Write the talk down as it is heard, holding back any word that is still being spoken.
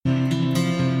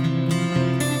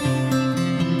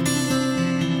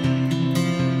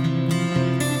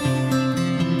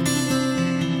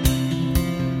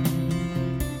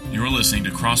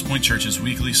Crosspoint Church's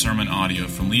weekly sermon audio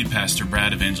from lead pastor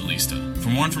Brad Evangelista. For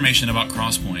more information about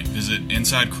Crosspoint, visit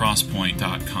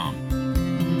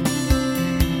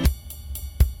insidecrosspoint.com.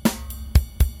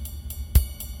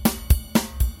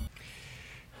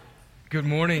 Good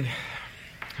morning.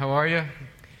 How are you?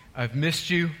 I've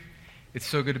missed you. It's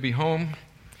so good to be home.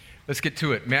 Let's get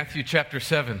to it. Matthew chapter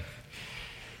 7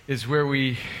 is where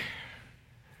we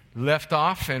left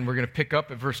off, and we're going to pick up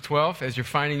at verse 12. As you're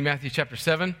finding Matthew chapter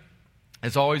 7,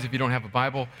 as always, if you don't have a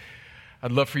Bible,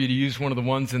 I'd love for you to use one of the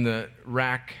ones in the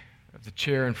rack of the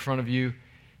chair in front of you.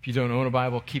 If you don't own a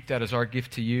Bible, keep that as our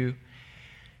gift to you.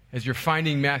 As you're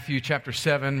finding Matthew chapter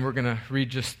 7, we're going to read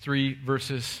just 3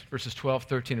 verses 12,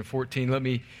 13, and 14. Let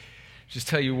me just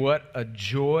tell you what a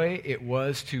joy it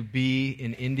was to be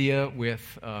in India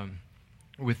with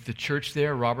the church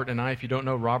there. Robert and I, if you don't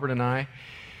know, Robert and I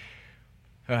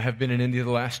have been in India the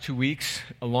last 2 weeks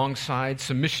alongside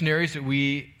some missionaries that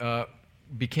we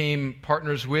became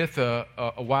partners with a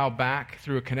while back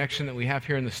through a connection that we have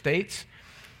here in the States.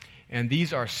 And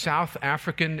these are South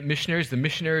African missionaries. The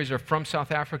missionaries are from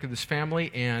South Africa, this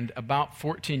family, and about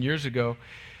 14 years ago,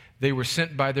 they were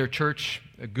sent by their church,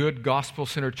 a good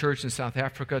gospel-centered church in South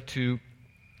Africa, to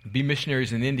be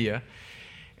missionaries in India.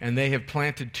 And they have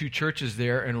planted 2 churches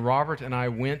there, and Robert and I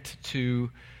went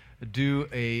to do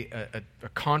a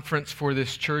conference for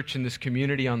this church and this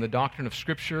community on the doctrine of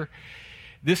Scripture.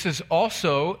 This is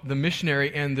also the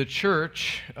missionary and the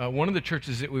church, one of the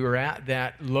churches that we were at,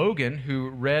 that Logan,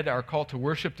 who read our call to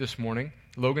worship this morning,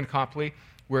 Logan Copley,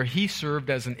 where he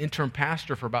served as an interim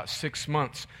pastor for about 6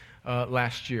 months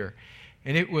last year.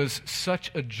 And it was such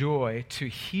a joy to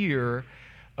hear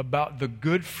about the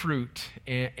good fruit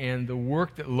and the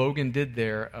work that Logan did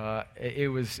there.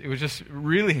 It was just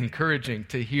really encouraging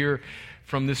to hear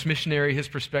from this missionary, his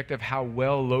perspective, how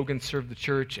well Logan served the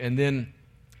church, and then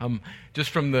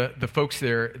just from the folks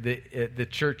there, the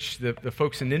church, the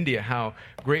folks in India, how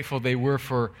grateful they were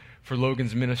for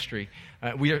Logan's ministry.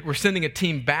 We're sending a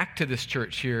team back to this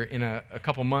church here in a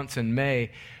couple months in May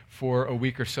for a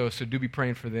week or so do be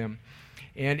praying for them.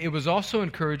 And it was also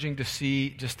encouraging to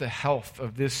see just the health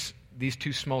of these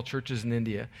 2 small churches in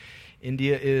India.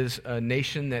 India is a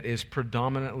nation that is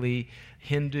predominantly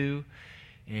Hindu,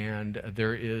 and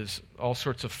there is all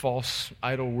sorts of false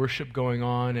idol worship going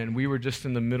on, and we were just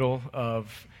in the middle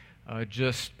of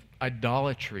just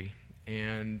idolatry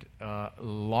and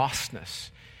lostness.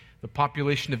 The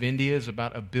population of India is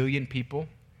about 1 billion people,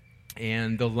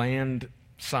 and the land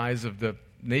size of the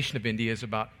nation of India is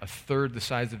about 1/3 the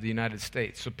size of the United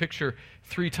States. So picture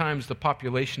 3 times the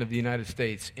population of the United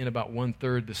States in about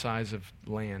 1/3 the size of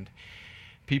land.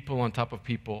 People on top of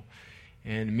people,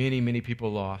 and many, many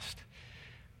people lost.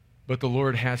 But the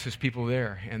Lord has His people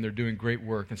there, and they're doing great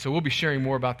work. And so we'll be sharing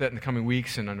more about that in the coming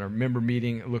weeks, and on our member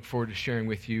meeting, I look forward to sharing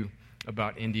with you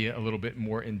about India a little bit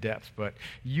more in depth. But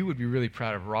you would be really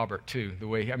proud of Robert, too, the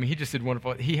way, he just did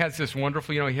wonderful. He has this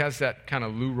wonderful, he has that kind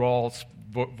of Lou Rawls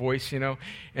voice,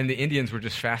 and the Indians were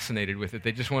just fascinated with it.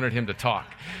 They just wanted him to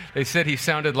talk. They said he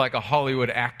sounded like a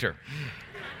Hollywood actor.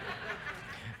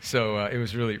 So it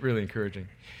was really, really encouraging.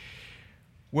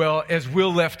 Well, as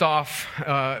Will left off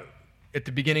at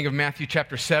the beginning of Matthew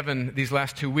chapter 7, these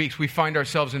last 2 weeks, we find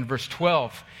ourselves in verse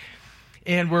 12.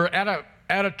 And we're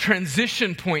at a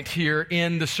transition point here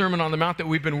in the Sermon on the Mount that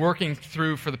we've been working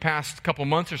through for the past couple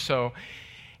months or so.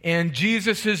 And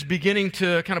Jesus is beginning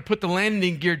to kind of put the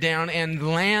landing gear down and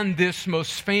land this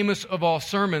most famous of all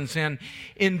sermons. And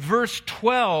in verse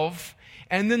 12,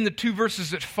 and then the 2 verses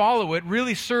that follow it,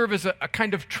 really serve as a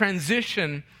kind of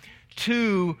transition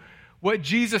to what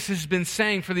Jesus has been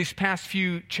saying for these past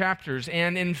few chapters.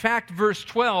 And in fact, verse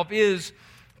 12 is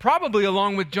probably,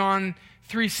 along with John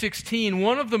 3:16,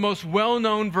 one of the most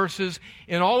well-known verses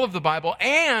in all of the Bible,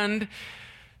 and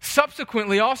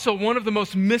subsequently also one of the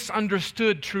most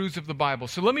misunderstood truths of the Bible.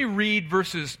 So let me read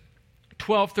verses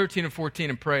 12, 13, and 14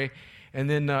 and pray, and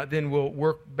then we'll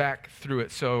work back through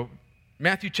it. So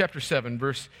Matthew chapter 7,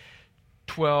 verse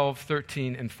 12,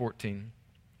 13, and 14.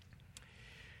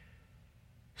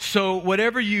 So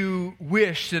whatever you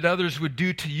wish that others would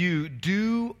do to you,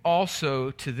 do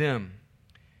also to them.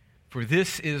 For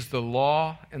this is the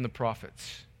law and the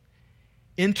prophets.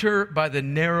 Enter by the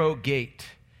narrow gate,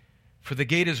 for the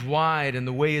gate is wide and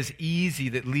the way is easy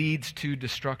that leads to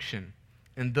destruction,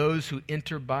 and those who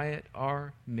enter by it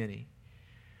are many.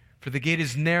 For the gate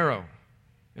is narrow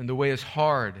and the way is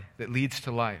hard that leads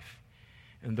to life,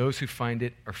 and those who find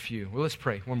it are few. Well, let's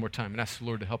pray one more time and ask the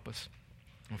Lord to help us.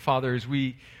 Father, as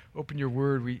we open your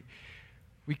word,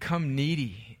 we come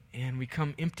needy and we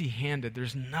come empty-handed.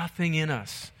 There's nothing in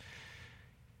us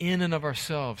in and of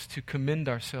ourselves to commend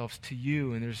ourselves to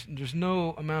you. And there's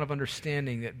no amount of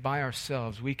understanding that by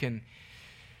ourselves we can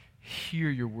hear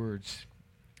your words.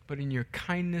 But in your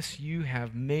kindness, you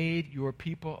have made your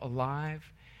people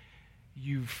alive.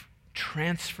 You've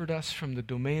transferred us from the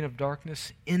domain of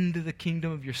darkness into the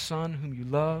kingdom of your Son, whom you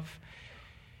love.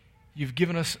 You've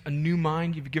given us a new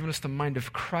mind. You've given us the mind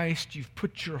of Christ. You've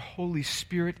put your Holy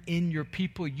Spirit in your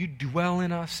people. You dwell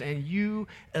in us, and you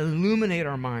illuminate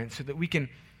our minds so that we can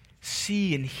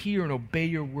see and hear and obey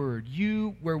your word.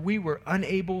 You, where we were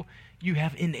unable, you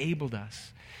have enabled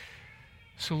us.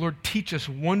 So, Lord, teach us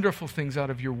wonderful things out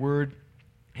of your word.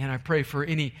 And I pray for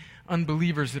any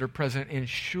unbelievers that are present, and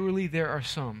surely there are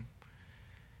some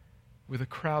with a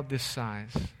crowd this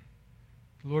size.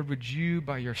 Lord, would you,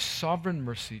 by your sovereign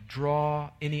mercy, draw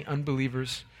any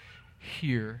unbelievers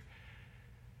here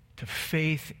to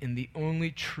faith in the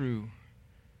only true,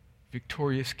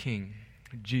 victorious King,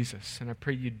 Jesus. And I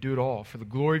pray you do it all for the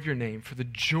glory of your name, for the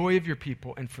joy of your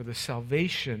people, and for the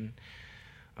salvation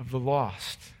of the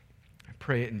lost. I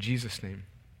pray it in Jesus' name.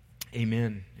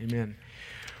 Amen. Amen.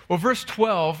 Well, verse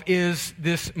 12 is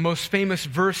this most famous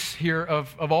verse here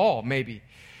of all, maybe.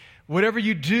 Whatever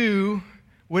you do,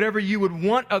 whatever you would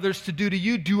want others to do to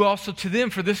you, do also to them,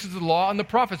 for this is the law and the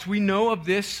prophets. We know of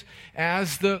this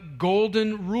as the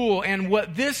golden rule. And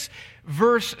what this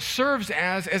verse serves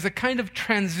as a kind of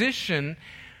transition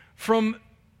from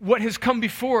what has come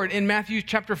before it in Matthew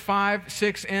chapter 5,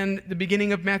 6, and the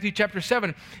beginning of Matthew chapter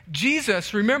 7.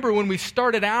 Jesus, remember when we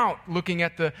started out looking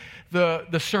at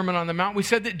the Sermon on the Mount, we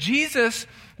said that Jesus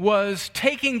was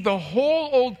taking the whole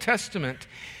Old Testament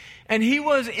and he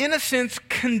was, in a sense,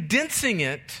 condensing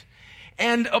it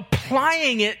and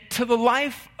applying it to the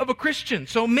life of a Christian.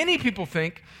 So many people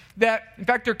think that, in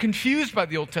fact, they're confused by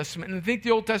the Old Testament, and they think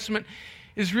the Old Testament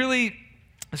is really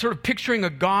sort of picturing a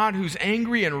God who's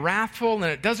angry and wrathful, and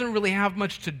it doesn't really have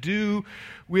much to do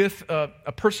with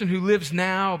a person who lives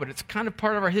now, but it's kind of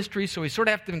part of our history, so we sort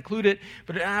of have to include it,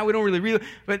 but we don't really read it.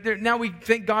 But now we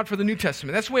thank God for the New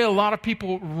Testament. That's the way a lot of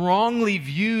people wrongly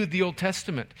view the Old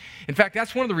Testament. In fact,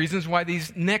 that's one of the reasons why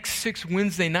these next 6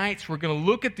 Wednesday nights we're going to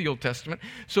look at the Old Testament.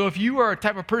 So if you are a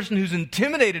type of person who's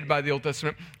intimidated by the Old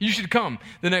Testament, you should come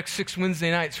the next 6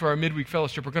 Wednesday nights for our midweek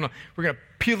fellowship. We're going to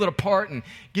peel it apart and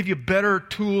give you better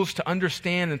tools to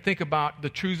understand and think about the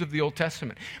truths of the Old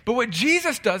Testament. But what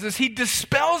Jesus does is he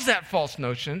dispels that false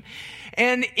notion.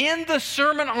 And in the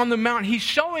Sermon on the Mount, he's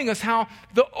showing us how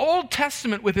the Old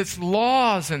Testament, with its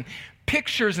laws and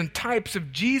pictures and types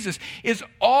of Jesus, is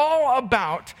all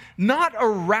about not a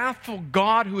wrathful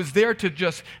God who is there to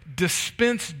just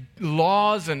dispense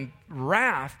laws and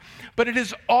wrath, but it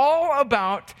is all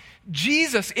about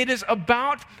Jesus. It is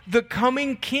about the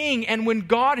coming King. And when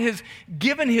God has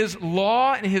given his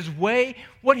law and his way,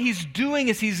 what he's doing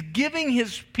is he's giving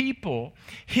his people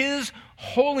his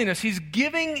holiness. He's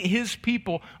giving his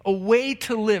people a way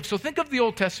to live. So think of the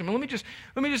Old Testament.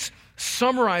 Let me just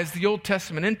summarize the Old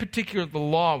Testament, in particular the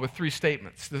law, with 3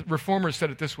 statements. The Reformers said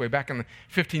it this way back in the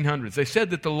 1500s. They said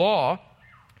that the law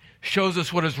shows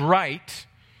us what is right.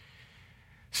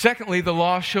 Secondly, the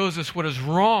law shows us what is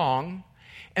wrong.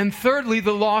 And thirdly,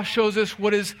 the law shows us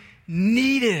what is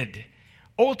needed.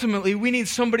 Ultimately, we need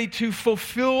somebody to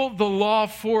fulfill the law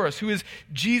for us, who is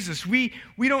Jesus. We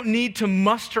don't need to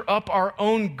muster up our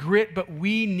own grit, but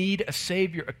we need a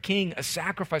Savior, a King, a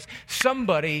sacrifice,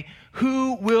 somebody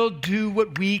who will do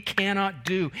what we cannot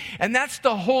do. And that's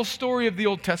the whole story of the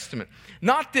Old Testament.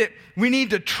 Not that we need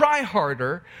to try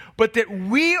harder, but that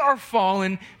we are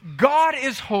fallen, God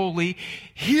is holy,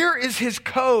 here is his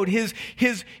code, his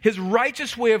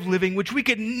righteous way of living, which we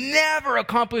could never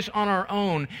accomplish on our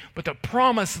own. But the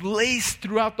promise laced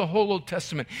throughout the whole Old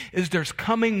Testament is there's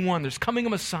coming one, there's coming a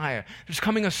Messiah, there's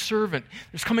coming a servant,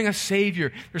 there's coming a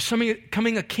Savior, there's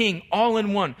coming a King, all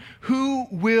in one, who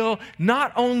will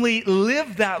not only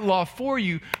live that law for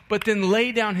you, but then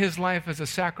lay down his life as a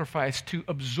sacrifice to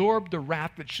absorb the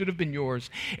wrath that should have been yours,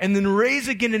 and then raise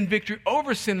again in victory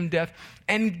over sin and death,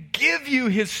 and give you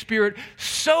his Spirit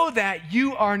so that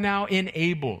you are now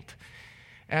enabled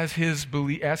as his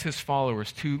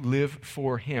followers to live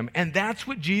for him. And that's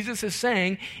what Jesus is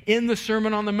saying in the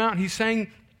Sermon on the Mount. He's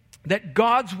saying that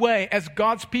God's way, as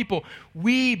God's people,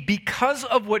 we, because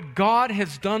of what God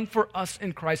has done for us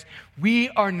in Christ, we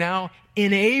are now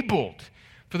enabled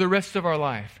for the rest of our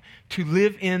life to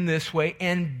live in this way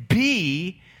and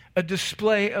be a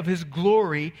display of his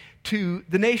glory to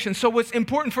the nation. So what's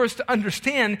important for us to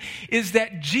understand is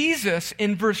that Jesus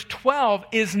in verse 12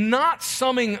 is not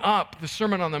summing up the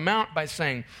Sermon on the Mount by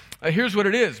saying, here's what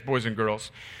it is, boys and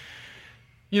girls.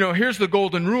 Here's the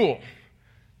golden rule.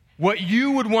 what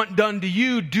you would want done to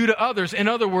you, do to others. In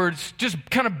other words, just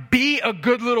kind of be a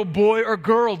good little boy or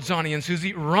girl, Johnny and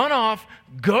Susie. Run off,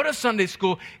 go to Sunday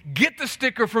school, get the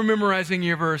sticker for memorizing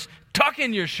your verse, tuck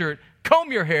in your shirt,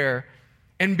 comb your hair,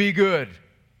 and be good.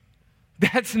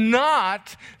 That's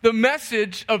not the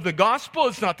message of the gospel.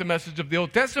 It's not the message of the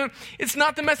Old Testament. It's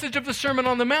not the message of the Sermon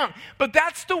on the Mount. But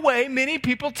that's the way many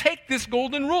people take this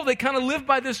golden rule. They kind of live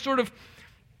by this sort of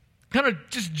kind of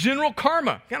just general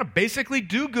karma. Kind of basically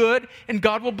do good and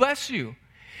God will bless you.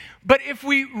 But if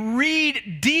we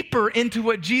read deeper into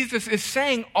what Jesus is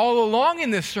saying all along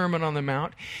in this Sermon on the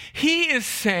Mount, he is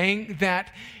saying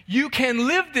that you can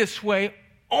live this way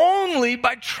only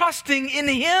by trusting in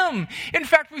him. In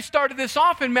fact, we started this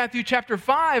off in Matthew chapter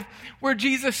 5, where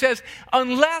Jesus says,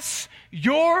 unless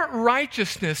your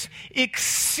righteousness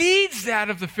exceeds that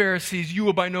of the Pharisees, you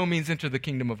will by no means enter the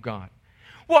kingdom of God.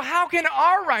 Well, how can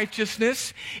our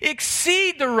righteousness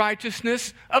exceed the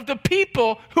righteousness of the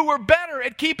people who were better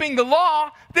at keeping the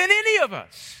law than any of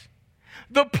us?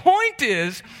 The point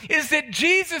is that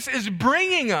Jesus is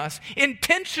bringing us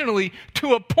intentionally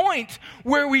to a point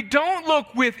where we don't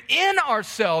look within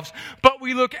ourselves, but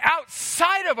we look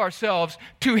outside of ourselves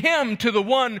to him, to the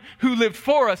one who lived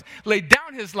for us, laid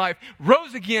down his life,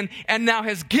 rose again, and now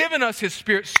has given us his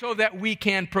Spirit so that we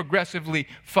can progressively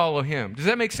follow him. Does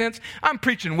that make sense? I'm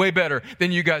preaching way better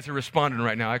than you guys are responding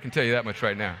right now. I can tell you that much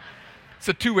right now. It's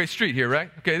a two-way street here,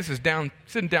 right? Okay, this is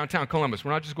sitting downtown Columbus.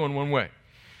 We're not just going one way.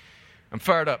 I'm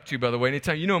fired up too, by the way.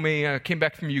 Anytime, you know me, I came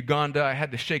back from Uganda. I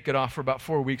had to shake it off for about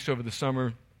 4 weeks over the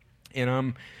summer. And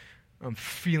I'm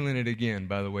feeling it again,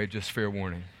 by the way, just fair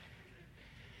warning.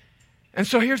 And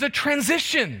so here's a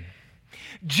transition.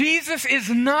 Jesus is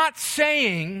not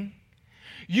saying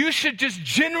you should just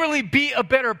generally be a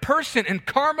better person and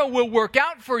karma will work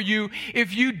out for you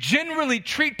if you generally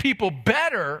treat people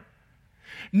better.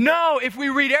 No, if we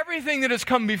read everything that has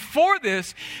come before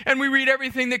this and we read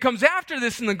everything that comes after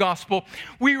this in the gospel,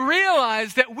 we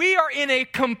realize that we are in a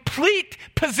complete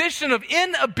position of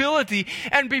inability,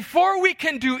 and before we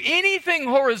can do anything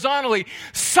horizontally,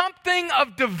 something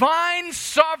of divine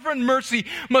sovereign mercy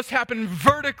must happen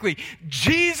vertically.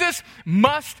 Jesus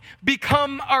must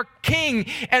become our king,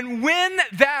 and when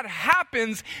that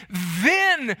happens,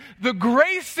 then the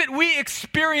grace that we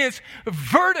experience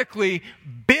vertically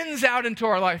bends out into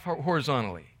our life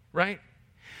horizontally, right?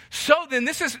 So then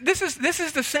this is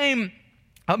the same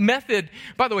method.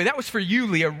 By the way, that was for you,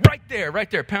 Leah, right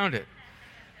there, pound it.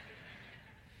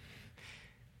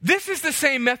 This is the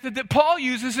same method that Paul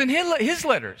uses in his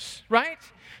letters, right?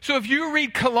 So if you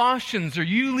read Colossians or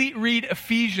you read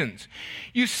Ephesians,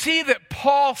 you see that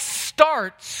Paul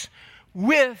starts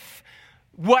with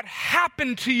what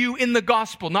happened to you in the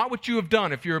gospel, not what you have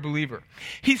done if you're a believer.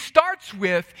 He starts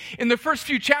with, in the first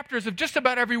few chapters of just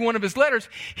about every one of his letters,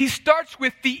 he starts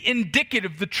with the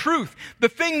indicative, the truth, the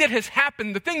thing that has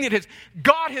happened, the thing that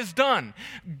God has done.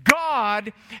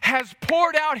 God has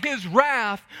poured out his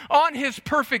wrath on his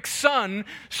perfect Son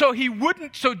so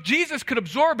Jesus could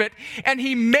absorb it, and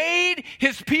he made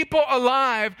his people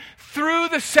alive through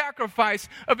the sacrifice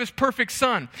of his perfect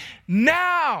Son.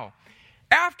 Now,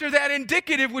 after that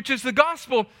indicative, which is the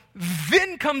gospel,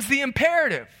 then comes the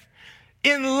imperative.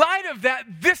 In light of that,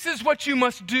 this is what you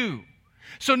must do.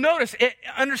 So notice,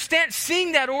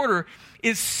 seeing that order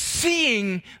is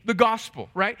seeing the gospel,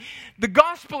 right? The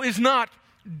gospel is not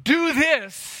do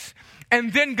this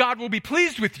and then God will be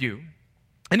pleased with you.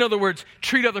 In other words,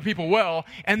 treat other people well,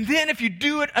 and then if you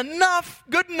do it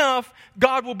good enough,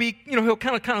 God will be, he'll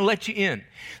kind of let you in.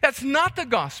 That's not the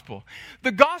gospel.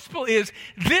 The gospel is,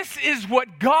 this is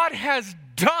what God has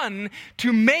done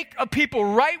to make a people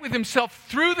right with himself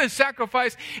through the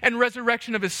sacrifice and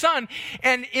resurrection of his Son.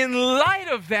 And in light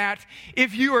of that,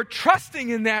 if you are trusting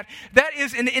in that, that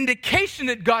is an indication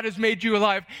that God has made you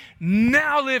alive.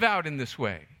 Now live out in this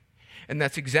way. And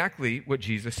that's exactly what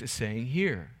Jesus is saying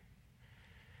here.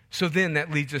 So then that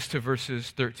leads us to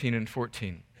verses 13 and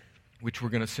 14, which we're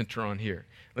going to center on here.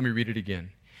 Let me read it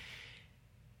again.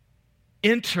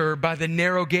 Enter by the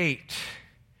narrow gate,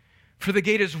 for the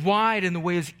gate is wide and the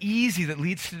way is easy that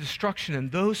leads to destruction,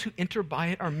 and those who enter by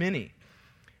it are many.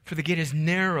 For the gate is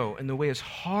narrow and the way is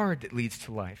hard that leads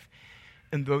to life,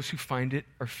 and those who find it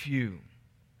are few.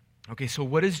 Okay, so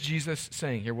what is Jesus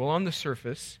saying here? Well, on the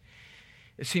surface,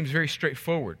 it seems very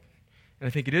straightforward. And I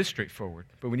think it is straightforward,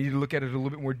 but we need to look at it a little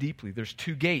bit more deeply. There's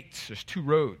two gates, there's two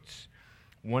roads.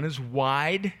 One is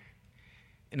wide,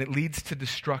 and it leads to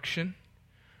destruction.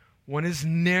 One is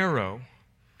narrow,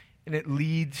 and it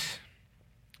leads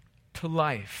to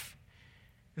life.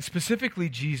 And specifically,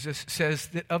 Jesus says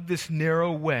that of this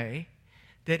narrow way,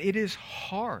 that it is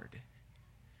hard.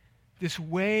 this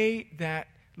way that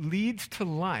leads to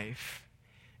life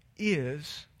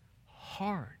is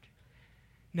hard.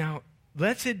 Now,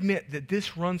 let's admit that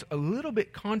this runs a little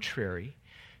bit contrary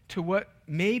to what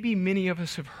maybe many of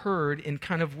us have heard in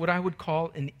kind of what I would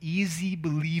call an easy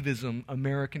believism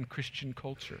American Christian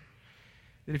culture.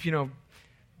 That if,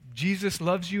 Jesus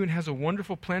loves you and has a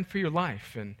wonderful plan for your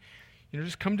life, and,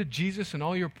 just come to Jesus and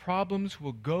all your problems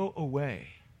will go away.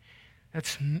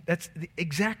 That's the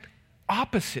exact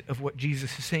opposite of what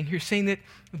Jesus is saying here. He's saying that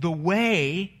the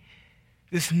way,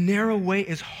 this narrow way,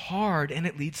 is hard and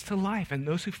it leads to life, and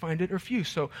those who find it are few.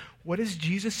 So what is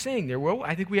Jesus saying there? Well,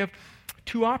 I think we have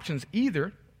two options.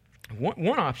 Either,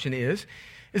 one option is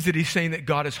that he's saying that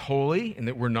God is holy and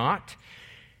that we're not.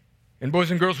 And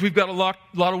boys and girls, we've got a lot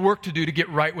of work to do to get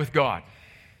right with God.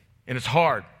 And it's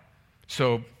hard.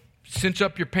 So cinch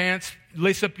up your pants,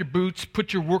 lace up your boots,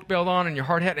 put your work belt on and your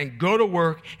hard hat, and go to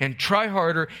work and try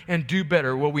harder and do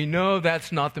better. Well, we know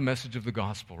that's not the message of the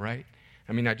gospel, right?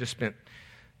 I mean, I just spent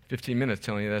 15 minutes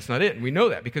telling you that's not it. And we know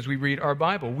that because we read our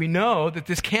Bible. We know that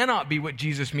this cannot be what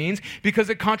Jesus means because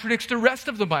it contradicts the rest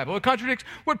of the Bible. It contradicts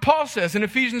what Paul says in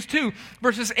Ephesians 2,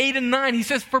 verses 8 and 9. He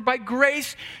says, "For by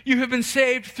grace you have been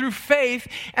saved through faith,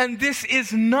 and this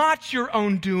is not your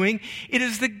own doing. It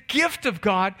is the gift of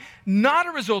God, not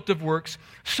a result of works,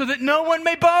 so that no one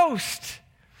may boast."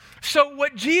 So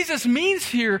what Jesus means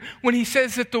here when he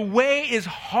says that the way is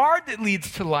hard that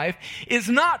leads to life is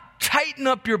not tighten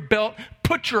up your belt,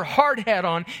 put your hard hat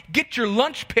on, get your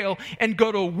lunch pail, and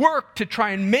go to work to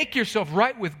try and make yourself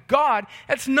right with God.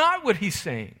 That's not what he's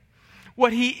saying.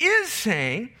 What he is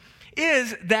saying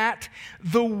is that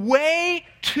the way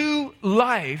to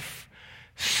life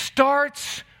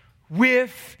starts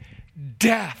with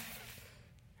death.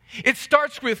 It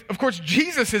starts with, of course,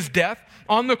 Jesus' death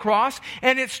on the cross,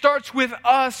 and it starts with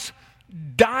us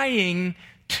dying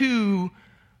to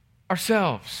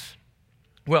ourselves.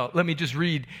 Well, let me just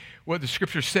read what the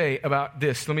scriptures say about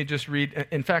this. Let me just read.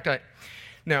 In fact,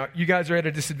 now you guys are at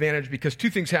a disadvantage because two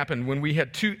things happened when we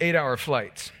had 2 8-hour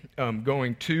flights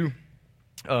going to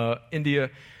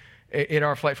India,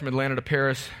 8-hour flight from Atlanta to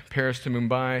Paris, Paris to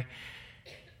Mumbai,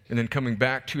 and then coming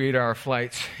back 2 8-hour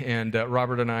flights. And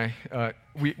Robert and I,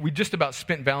 we just about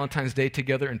spent Valentine's Day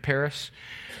together in Paris,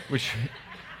 which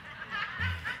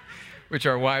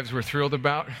our wives were thrilled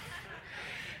about.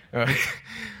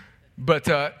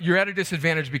 But you're at a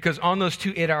disadvantage because on those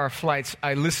 2 8-hour flights,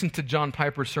 I listened to John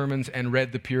Piper sermons and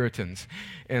read the Puritans.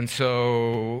 And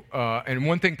so, and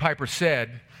one thing Piper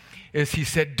said is he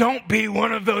said, don't be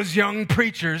one of those young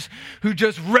preachers who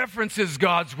just references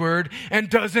God's word and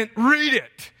doesn't read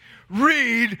it.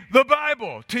 Read the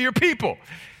Bible to your people.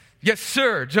 Yes,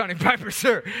 sir, Johnny Piper,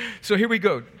 sir. So here we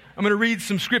go. I'm going to read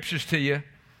some scriptures to you.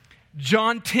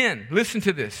 John 10, listen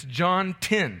to this. John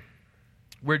 10,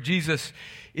 where Jesus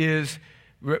is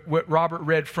what Robert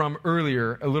read from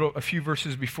earlier, a few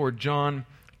verses before. John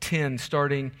 10,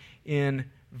 starting in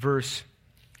verse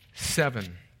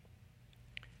 7.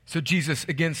 So Jesus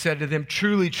again said to them,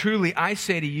 "Truly, truly, I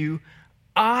say to you,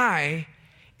 I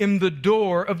am the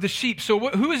door of the sheep." So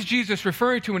who is Jesus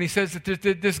referring to when he says that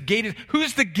this gate is,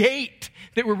 who's the gate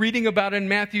that we're reading about in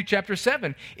Matthew chapter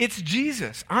 7? It's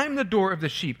Jesus. I'm the door of the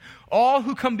sheep. All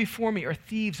who come before me are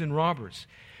thieves and robbers,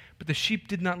 but the sheep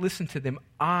did not listen to them.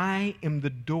 I am the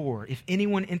door. If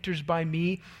anyone enters by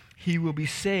me, he will be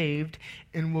saved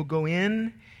and will go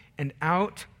in and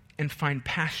out and find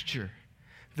pasture.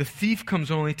 The thief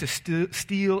comes only to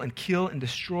steal and kill and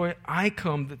destroy. I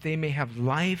come that they may have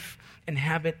life and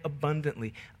have it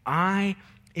abundantly. I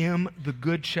am the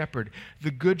good shepherd. The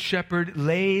good shepherd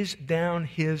lays down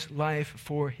his life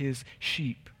for his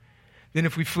sheep. Then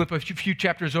if we flip a few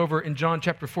chapters over in John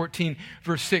chapter 14,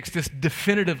 verse 6, this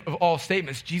definitive of all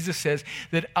statements, Jesus says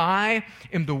that I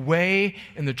am the way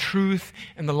and the truth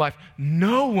and the life.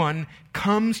 No one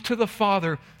comes to the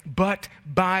Father but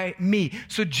by me.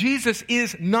 So Jesus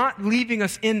is not leaving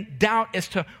us in doubt as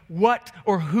to what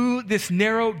or who this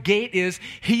narrow gate is.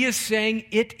 He is saying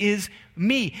it is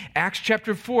me. Acts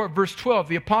chapter 4, verse 12,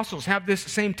 the apostles have this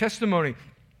same testimony.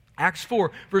 Acts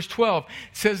 4, verse 12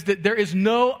 says that there is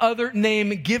no other name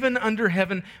given under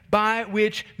heaven by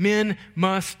which men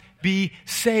must be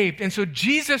saved. And so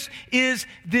Jesus is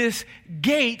this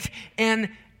gate, and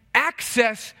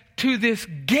access to this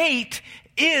gate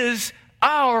is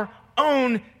our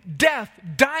own death,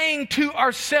 dying to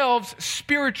ourselves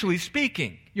spiritually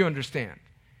speaking. You understand?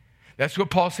 That's what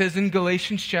Paul says in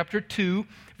Galatians chapter 2,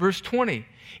 verse 20.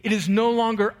 It is no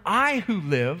longer I who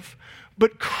live,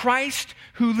 but Christ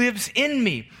who lives in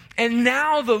me. And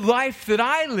now the life that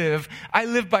I live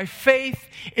by faith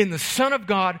in the Son of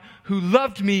God who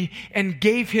loved me and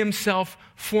gave himself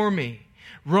for me.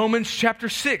 Romans chapter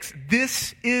 6.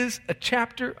 This is a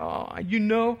chapter, you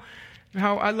know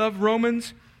how I love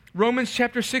Romans. Romans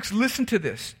chapter 6, listen to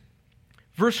this.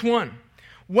 Verse 1.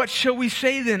 What shall we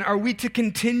say then? Are we to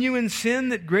continue in sin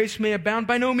that grace may abound?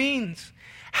 By no means.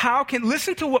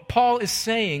 Listen to what Paul is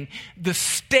saying, the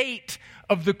state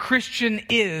of the Christian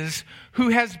is who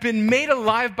has been made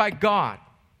alive by God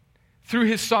through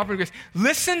his sovereign grace.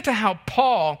 Listen to how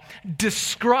Paul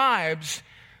describes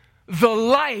the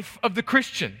life of the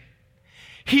Christian.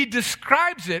 He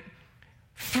describes it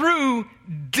through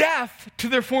death to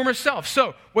their former self.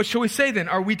 So, what shall we say then?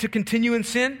 Are we to continue in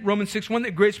sin? Romans 6:1,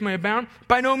 that grace may abound?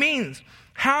 By no means.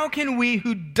 How can we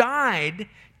who died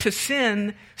to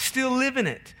sin still live in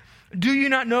it? Do you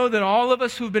not know that all of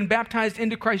us who have been baptized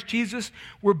into Christ Jesus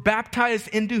were baptized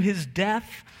into his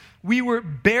death? We were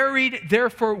buried,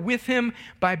 therefore, with him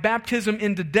by baptism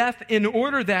into death, in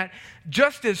order that,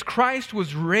 just as Christ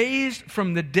was raised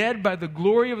from the dead by the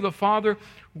glory of the Father,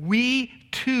 we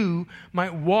too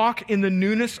might walk in the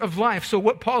newness of life. So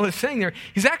what Paul is saying there,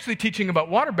 he's actually teaching about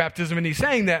water baptism, and he's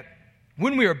saying that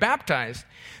when we are baptized,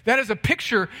 that is a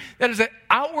picture, that is an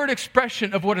outward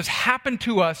expression of what has happened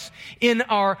to us in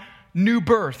our new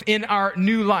birth, in our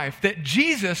new life. That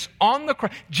Jesus on the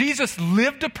cross, Jesus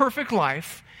lived a perfect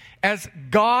life as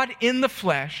God in the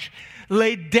flesh,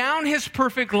 laid down his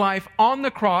perfect life on the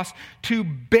cross to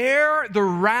bear the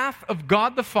wrath of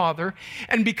God the Father.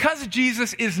 And because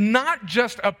Jesus is not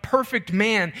just a perfect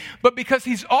man, but because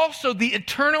he's also the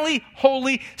eternally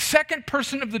holy second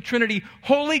person of the Trinity,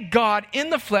 holy God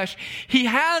in the flesh, he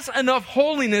has enough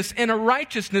holiness and a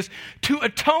righteousness to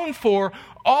atone for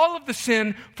all of the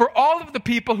sin for all of the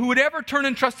people who would ever turn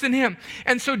and trust in him.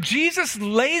 And so Jesus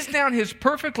lays down his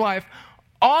perfect life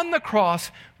on the cross,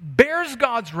 bears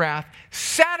God's wrath,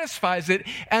 satisfies it,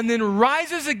 and then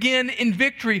rises again in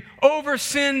victory over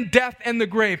sin, death, and the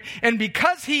grave. And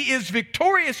because he is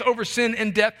victorious over sin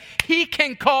and death, he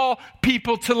can call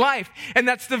people to life. And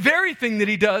that's the very thing that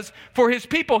he does for his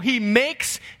people. He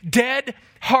makes dead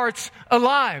hearts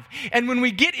alive. And when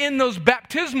we get in those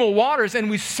baptismal waters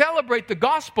and we celebrate the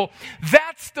gospel,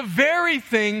 that's the very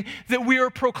thing that we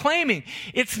are proclaiming.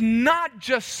 It's not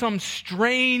just some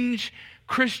strange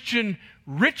Christian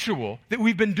ritual that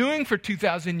we've been doing for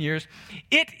 2,000 years.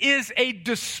 It is a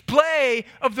display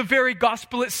of the very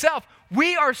gospel itself.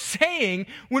 We are saying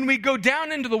when we go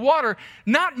down into the water,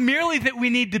 not merely that we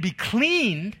need to be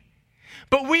cleaned,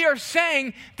 but we are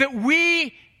saying that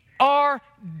we are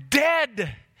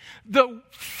dead. The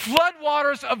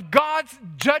floodwaters of God's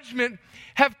judgment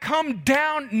have come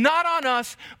down not on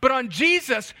us, but on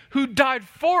Jesus who died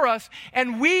for us,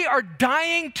 and we are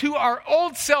dying to our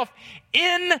old self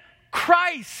in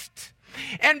Christ.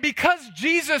 And because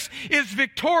Jesus is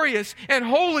victorious and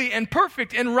holy and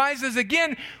perfect and rises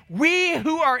again, we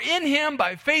who are in him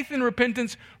by faith and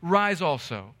repentance rise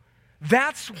also.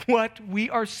 That's what we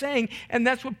are saying, and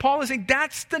that's what Paul is saying.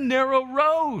 That's the narrow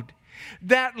road.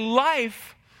 That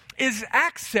life is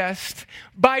accessed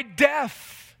by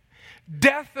death.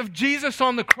 Death of Jesus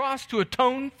on the cross to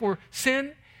atone for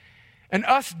sin, and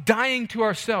us dying to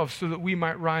ourselves so that we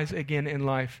might rise again in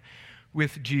life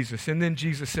with Jesus. And then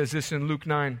Jesus says this in Luke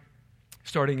 9,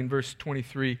 starting in verse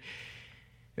 23.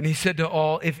 And he said to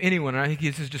all, if anyone, and I think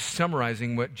this is just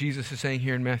summarizing what Jesus is saying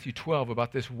here in Matthew 12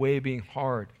 about this way being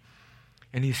hard.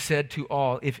 And he said to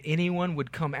all, if anyone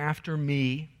would come after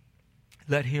me,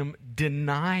 let him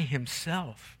deny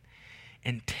himself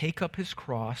and take up his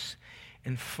cross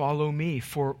and follow me.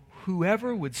 For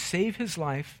whoever would save his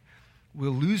life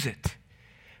will lose it.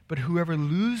 But whoever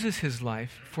loses his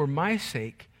life for my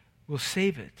sake will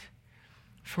save it.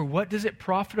 For what does it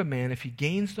profit a man if he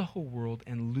gains the whole world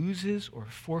and loses or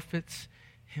forfeits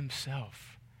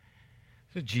himself?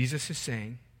 So Jesus is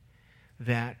saying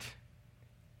that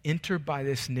enter by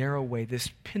this narrow way, this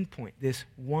pinpoint, this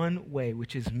one way,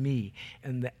 which is me.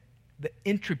 And the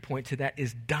entry point to that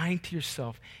is dying to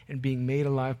yourself and being made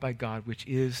alive by God, which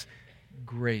is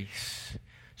grace.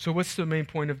 So what's the main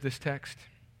point of this text?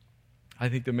 I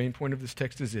think the main point of this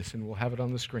text is this, and we'll have it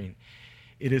on the screen.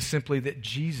 It is simply that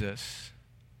Jesus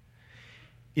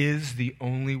is the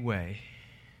only way,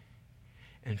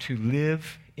 and to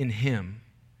live in him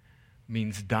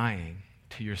means dying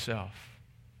to yourself.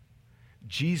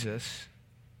 Jesus,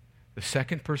 the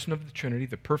second person of the Trinity,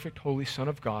 the perfect holy Son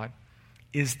of God,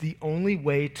 is the only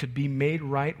way to be made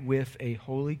right with a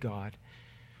holy God.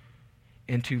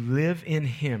 And to live in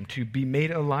him, to be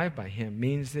made alive by him,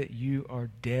 means that you are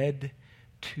dead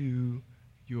to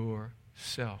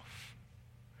yourself.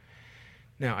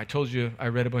 Now, I told you I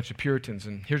read a bunch of Puritans,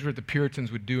 and here's what the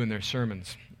Puritans would do in their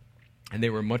sermons. And they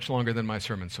were much longer than my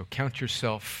sermon, so count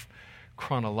yourself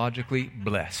chronologically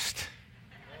blessed.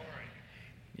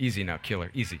 Easy now,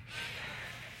 killer, easy.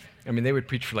 I mean, they would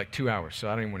preach for like 2 hours, so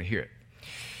I don't even want to hear it.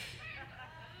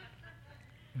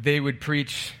 They would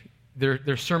preach,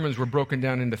 their sermons were broken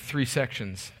down into 3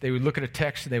 sections. They would look at a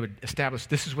text, and they would establish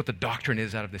this is what the doctrine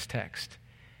is out of this text.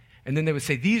 And then they would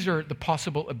say, these are the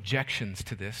possible objections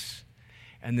to this,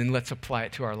 and then let's apply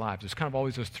it to our lives. It's kind of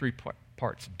always those 3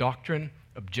 parts, doctrine,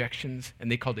 objections, and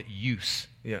they called it use,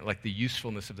 like the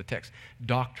usefulness of the text.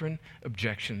 Doctrine,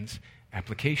 objections,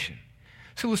 application.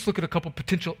 So let's look at a couple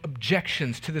potential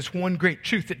objections to this one great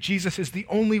truth that Jesus is the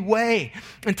only way,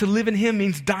 and to live in him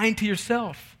means dying to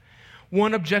yourself.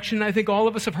 One objection I think all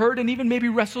of us have heard and even maybe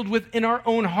wrestled with in our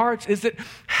own hearts is that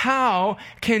how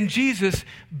can Jesus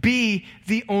be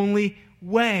the only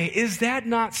way? Is that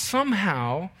not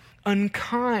somehow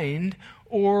unkind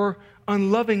or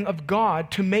unloving of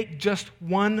God to make just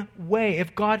one way?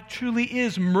 If God truly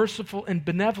is merciful and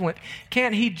benevolent,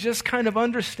 can't he just kind of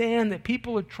understand that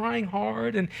people are trying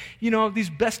hard and, these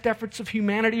best efforts of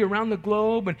humanity around the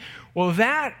globe? And, well,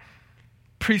 that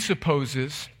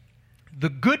presupposes the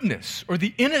goodness or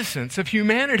the innocence of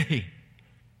humanity.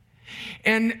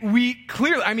 And we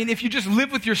clearly, if you just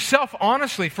live with yourself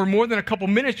honestly for more than a couple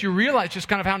minutes, you realize just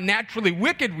kind of how naturally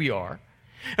wicked we are.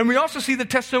 And we also see the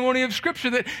testimony of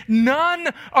Scripture that none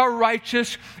are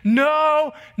righteous,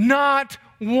 no, not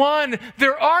one.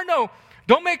 There are no,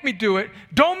 don't make me do it.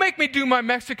 Don't make me do my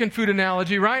Mexican food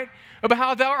analogy, right? About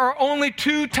how there are only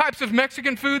 2 types of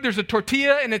Mexican food. There's a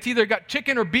tortilla, and it's either got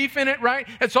chicken or beef in it, right?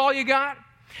 That's all you got.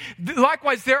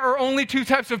 Likewise, there are only 2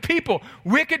 types of people,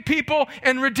 wicked people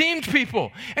and redeemed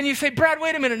people. And you say, Brad,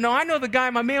 wait a minute. No, I know the guy,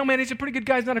 my mailman, he's a pretty good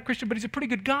guy. He's not a Christian, but he's a pretty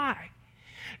good guy.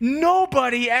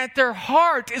 Nobody at their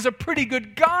heart is a pretty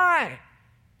good guy.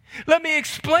 Let me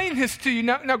explain this to you.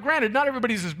 Now, granted, not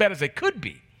everybody's as bad as they could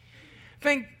be.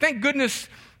 Thank goodness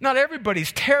not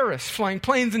everybody's terrorists flying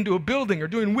planes into a building or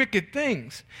doing wicked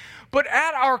things. But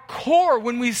at our core,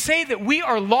 when we say that we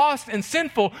are lost and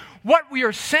sinful, what we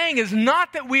are saying is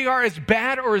not that we are as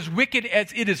bad or as wicked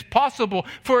as it is possible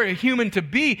for a human to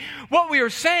be. What we are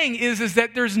saying is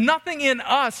that there's nothing in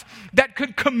us that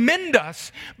could commend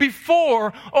us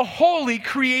before a holy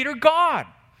Creator God.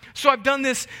 So I've done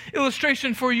this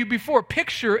illustration for you before.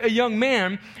 Picture a young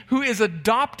man who is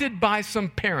adopted by some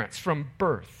parents from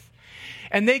birth,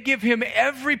 and they give him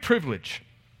every privilege.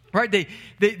 Right?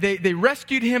 They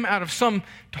rescued him out of some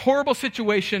horrible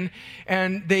situation,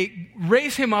 and they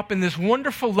raise him up in this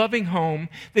wonderful, loving home.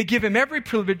 They give him every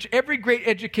privilege, every great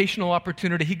educational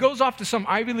opportunity. He goes off to some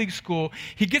Ivy League school.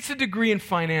 He gets a degree in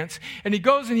finance, and he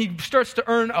goes and he starts to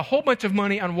earn a whole bunch of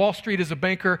money on Wall Street as a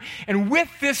banker. And with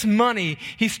this money,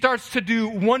 he starts to do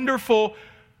wonderful,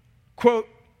 quote,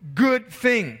 good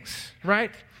things,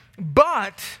 right?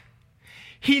 But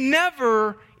he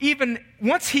never even,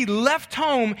 once he left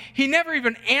home, he never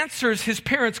even answers his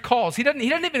parents' calls. He doesn't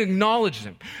even acknowledge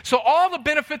them. So all the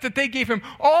benefit that they gave him,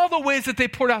 all the ways that they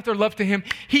poured out their love to him,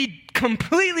 he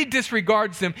completely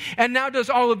disregards them and now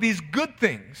does all of these good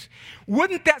things.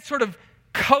 Wouldn't that sort of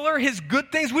color his good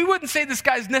things? We wouldn't say this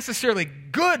guy's necessarily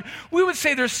good. We would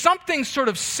say there's something sort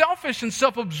of selfish and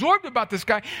self-absorbed about this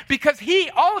guy because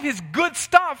all of his good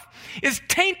stuff is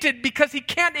tainted because he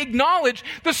can't acknowledge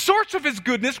the source of his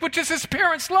goodness, which is his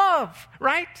parents' love,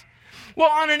 right? Well,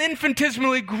 on an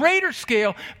infinitesimally greater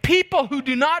scale, people who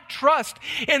do not trust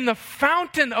in the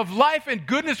fountain of life and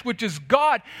goodness, which is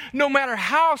God, no matter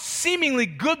how seemingly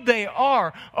good they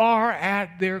are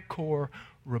at their core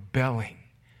rebelling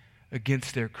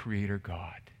against their Creator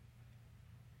God.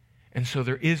 And so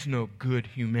there is no good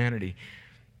humanity.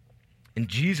 And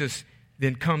Jesus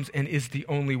then comes and is the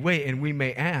only way. And we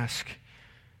may ask,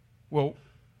 well,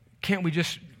 can't we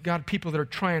just, God, people that are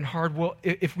trying hard, well,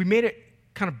 if we made it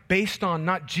kind of based on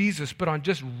not Jesus, but on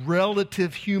just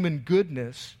relative human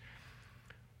goodness,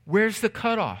 where's the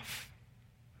cutoff?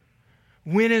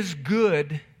 When is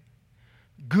good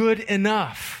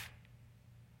enough?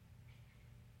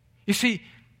 You see,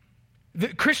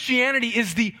 Christianity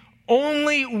is the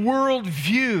only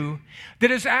worldview that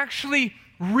is actually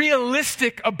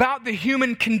realistic about the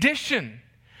human condition.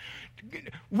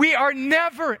 We are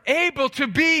never able to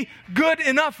be good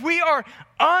enough. We are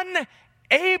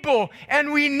unable,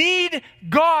 and we need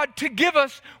God to give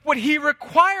us what He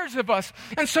requires of us.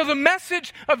 And so the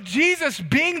message of Jesus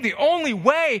being the only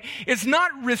way is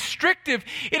not restrictive.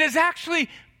 It is actually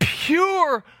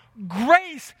pure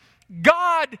grace.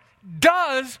 God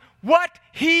does what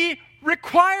He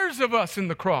requires of us in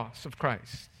the cross of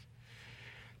Christ.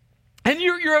 And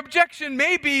your objection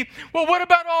may be, well, what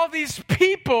about all these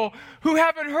people who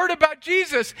haven't heard about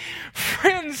Jesus?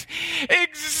 Friends,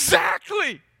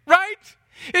 exactly, right?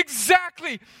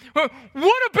 Exactly.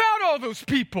 What about all those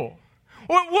people?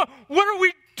 What are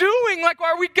we doing? Like,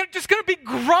 are we just going to be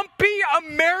grumpy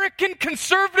American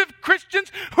conservative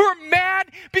Christians who are mad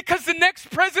because the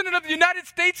next president of the United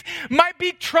States might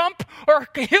be Trump or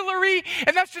Hillary,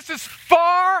 and that's just as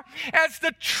far as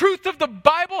the truth of the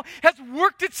Bible has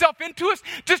worked itself into us,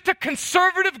 just a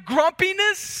conservative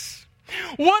grumpiness?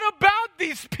 What about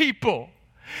these people?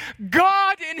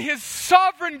 God, in His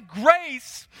sovereign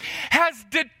grace, has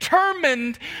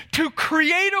determined to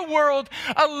create a world,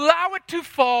 allow it to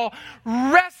fall,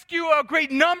 rescue a great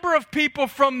number of people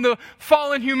from the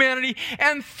fallen humanity,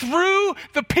 and through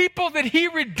the people that He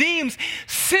redeems,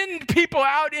 send people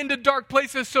out into dark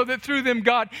places so that through them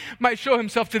God might show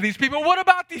Himself to these people. What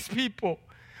about these people?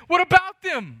 What about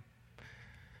them?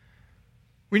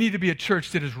 We need to be a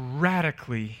church that is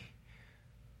radically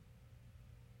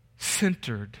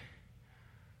centered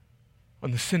on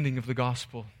the sending of the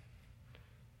gospel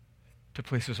to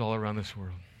places all around this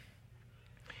world.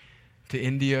 To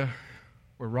India,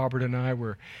 where Robert and I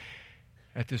were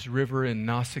at this river in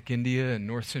Nasik, India, in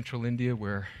north central India,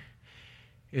 where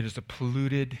it is a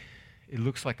polluted, it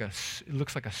looks like a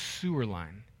sewer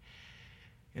line.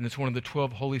 And it's one of the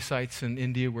 12 holy sites in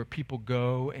India where people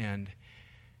go and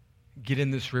get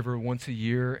in this river once a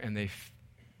year, and they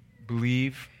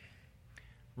believe,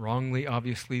 wrongly,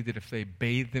 obviously, that if they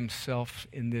bathe themselves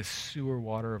in this sewer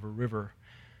water of a river,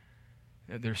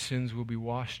 that their sins will be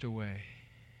washed away.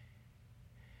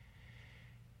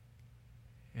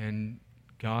 And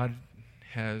God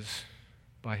has,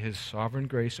 by His sovereign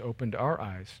grace, opened our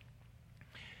eyes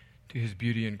to His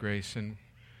beauty and grace. And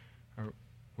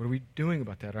what are we doing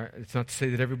about that? It's not to say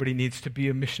that everybody needs to be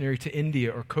a missionary to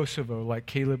India or Kosovo like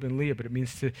Caleb and Leah, but it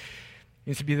means to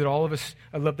be that all of us,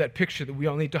 I love that picture, that we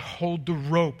all need to hold the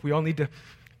rope. We all need to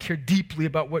care deeply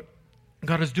about what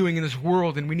God is doing in this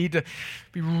world, and we need to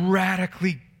be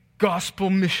radically gospel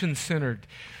mission-centered.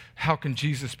 How can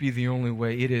Jesus be the only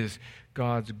way? It is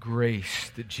God's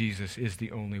grace that Jesus is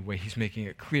the only way. He's making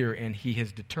it clear, and He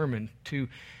has determined to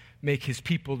make His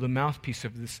people the mouthpiece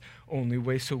of this only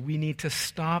way. So we need to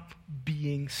stop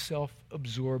being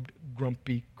self-absorbed,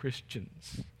 grumpy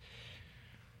Christians.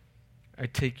 I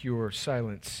take your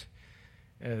silence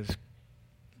as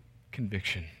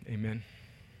conviction. Amen.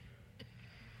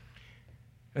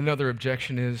 Another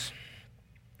objection is,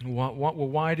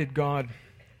 why did God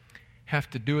have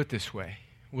to do it this way?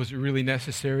 Was it really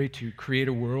necessary to create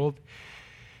a world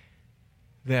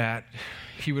that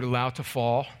He would allow to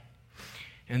fall?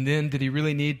 And then did He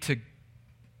really need to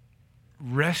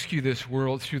rescue this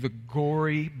world through the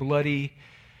gory, bloody,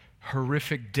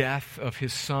 horrific death of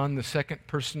His Son, the second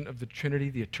person of the Trinity,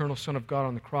 the eternal Son of God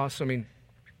on the cross? I mean,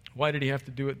 why did He have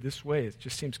to do it this way? It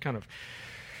just seems kind of,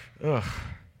 Well,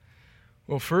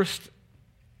 the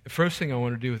first thing I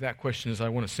want to do with that question is I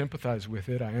want to sympathize with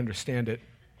it. I understand it.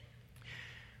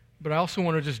 But I also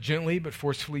want to just gently but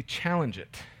forcefully challenge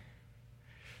it.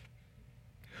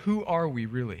 Who are we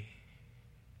really?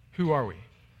 Who are we?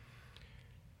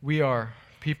 We are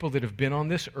people that have been on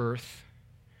this earth,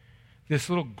 this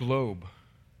little globe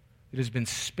that has been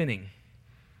spinning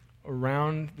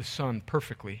around the sun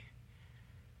perfectly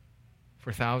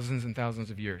for thousands and thousands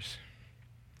of years.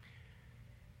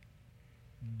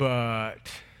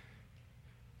 But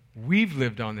we've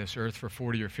lived on this earth for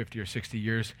 40 or 50 or 60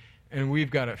 years, and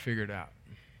we've got it figured out.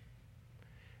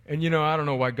 And I don't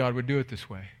know why God would do it this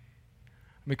way.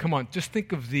 I mean, come on, just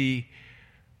think of the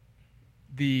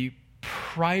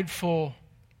prideful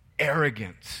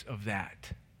arrogance of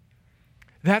that.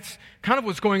 That's kind of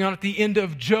what's going on at the end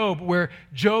of Job, where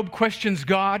Job questions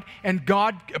God, and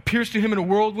God appears to him in a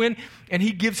whirlwind, and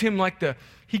He gives him the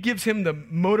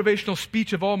motivational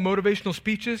speech of all motivational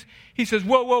speeches. He says,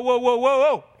 whoa, whoa, whoa, whoa, whoa,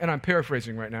 whoa. And I'm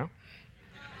paraphrasing right now.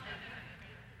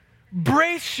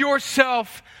 Brace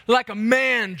yourself like a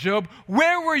man, Job.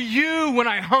 Where were you when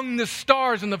I hung the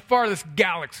stars in the farthest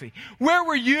galaxy? Where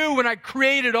were you when I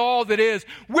created all that is?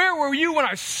 Where were you when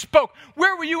I spoke?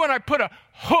 Where were you when I put a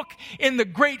hook in the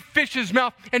great fish's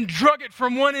mouth and drug it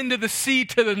from one end of the sea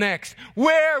to the next?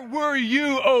 Where were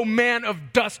you, O man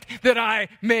of dust, that I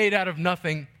made out of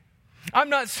nothing? I'm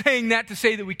not saying that to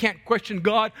say that we can't question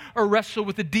God or wrestle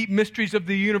with the deep mysteries of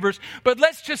the universe, but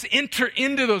let's just enter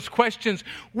into those questions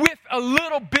with a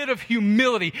little bit of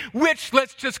humility, which,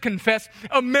 let's just confess,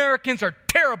 Americans are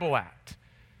terrible at.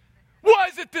 Why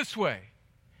is it this way?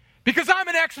 Because I'm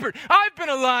an expert. I've been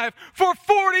alive for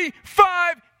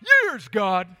 45 years,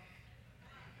 God.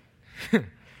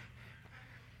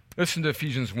 Listen to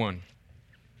Ephesians 1.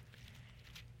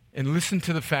 and listen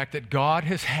to the fact that God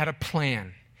has had a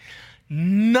plan.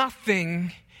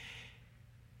 Nothing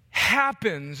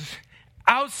happens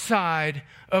outside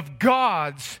of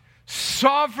God's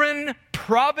sovereign,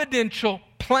 providential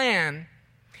plan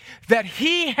that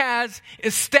He has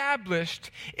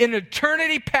established in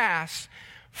eternity past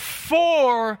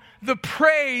for the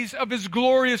praise of His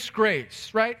glorious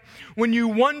grace, right? When you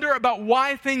wonder about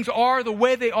why things are the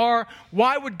way they are,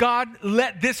 why would God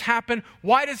let this happen?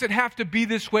 Why does it have to be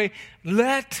this way?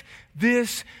 Let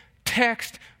this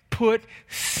text put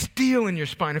steel in your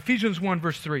spine. Ephesians 1,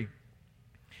 verse 3.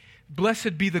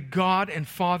 Blessed be the God and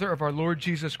Father of our Lord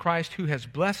Jesus Christ, who has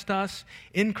blessed us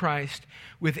in Christ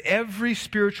with every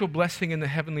spiritual blessing in the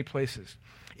heavenly places,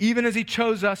 even as He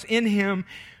chose us in Him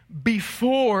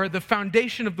before the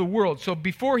foundation of the world. So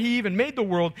before He even made the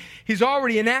world, He's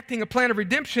already enacting a plan of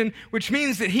redemption, which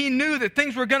means that He knew that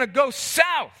things were going to go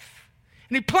south,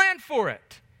 and He planned for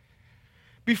it.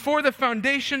 Before the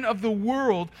foundation of the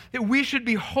world, that we should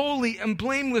be holy and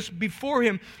blameless before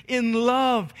Him in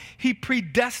love. He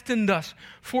predestined us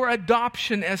for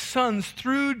adoption as sons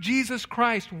through Jesus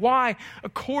Christ. Why?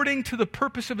 According to the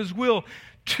purpose of His will,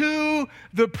 to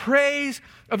the praise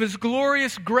of His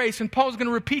glorious grace. And Paul's going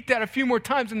to repeat that a few more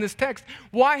times in this text.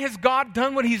 Why has God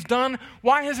done what He's done?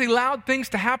 Why has He allowed things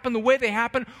to happen the way they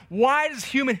happen? Why does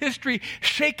human history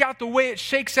shake out the way it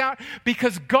shakes out?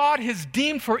 Because God has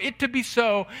deemed for it to be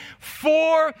so,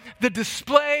 for the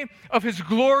display of His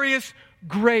glorious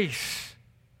grace.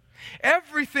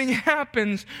 Everything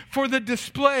happens for the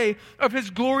display of His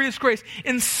glorious grace.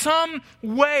 In some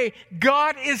way,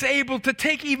 God is able to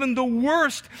take even the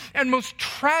worst and most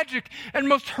tragic and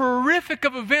most horrific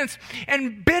of events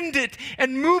and bend it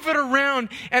and move it around,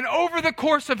 and over the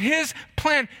course of His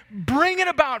plan, bring it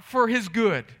about for His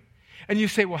good. And you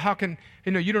say, well, how can,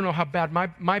 you don't know how bad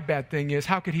my bad thing is.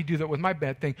 How could He do that with my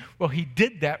bad thing? Well, He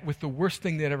did that with the worst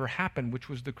thing that ever happened, which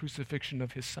was the crucifixion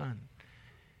of His Son.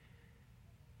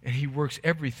 And He works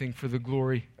everything for the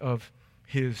glory of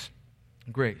His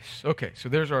grace. Okay, so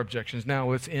there's our objections. Now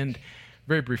let's end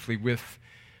very briefly with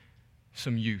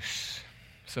some use,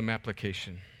 some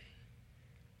application.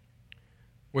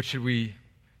 What should we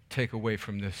take away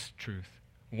from this truth?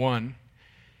 One,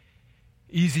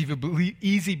 easy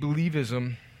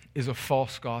believism is a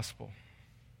false gospel.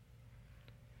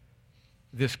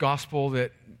 This gospel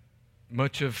that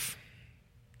much of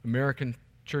American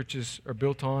churches are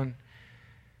built on,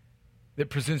 that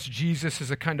presents Jesus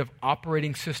as a kind of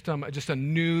operating system, just a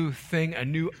new thing, a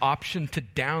new option to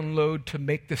download to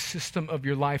make the system of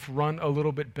your life run a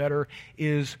little bit better,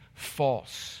 is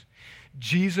false.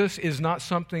 Jesus is not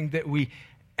something that we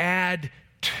add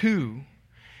to.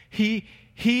 He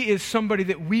is somebody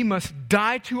that we must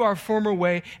die to our former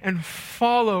way and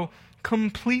follow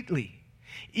completely.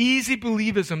 Easy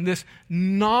believism, this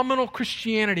nominal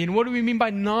Christianity, and what do we mean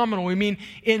by nominal? We mean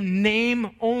in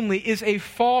name only, is a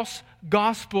false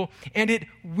gospel, and it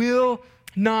will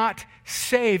not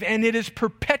save. And it is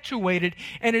perpetuated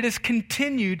and it is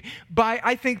continued by,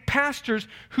 I think, pastors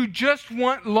who just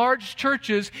want large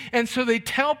churches, and so they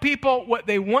tell people what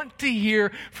they want to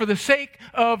hear for the sake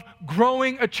of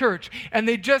growing a church. And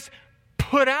they just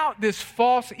put out this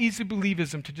false easy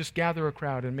believism to just gather a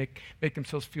crowd and make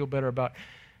themselves feel better about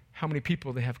how many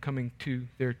people they have coming to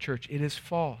their church. It is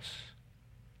false.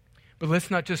 But let's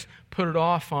not just put it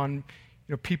off on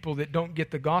people that don't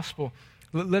get the gospel.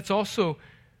 Let's also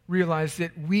realize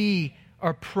that we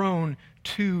are prone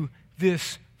to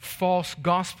this false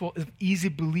gospel of easy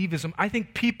believism. I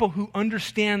think people who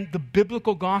understand the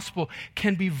biblical gospel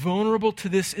can be vulnerable to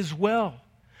this as well.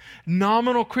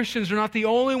 Nominal Christians are not the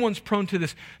only ones prone to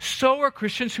this. So are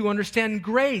Christians who understand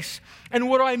grace. And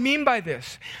what do I mean by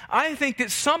this? I think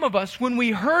that some of us, when we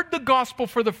heard the gospel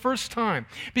for the first time,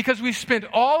 because we spent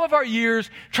all of our years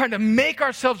trying to make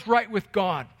ourselves right with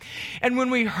God, and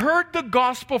when we heard the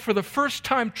gospel for the first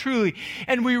time truly,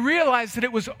 and we realized that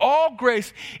it was all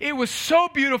grace, it was so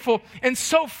beautiful and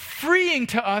so freeing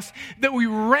to us that we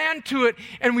ran to it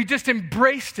and we just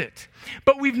embraced it.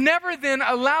 But we've never then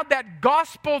allowed that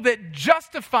gospel that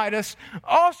justified us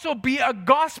also be a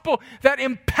gospel that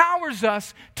empowers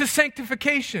us to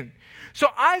sanctification. So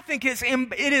I think it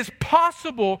is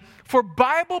possible for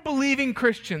Bible-believing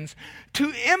Christians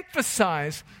to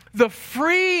emphasize the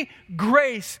free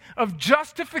grace of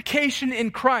justification in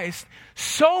Christ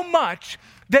so much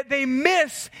that they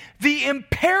miss the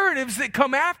imperatives that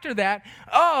come after that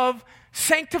of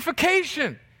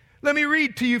sanctification. Let me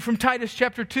read to you from Titus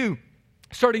chapter 2.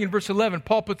 Starting in verse 11,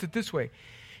 Paul puts it this way.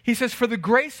 He says, "For the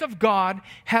grace of God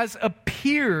has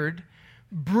appeared,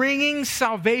 bringing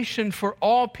salvation for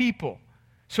all people."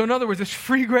 So in other words, it's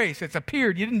free grace. It's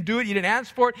appeared. You didn't do it. You didn't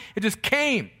ask for it. It just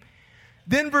came.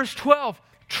 Then verse 12,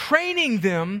 training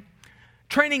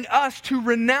us to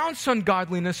renounce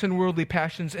ungodliness and worldly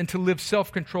passions and to live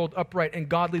self-controlled, upright, and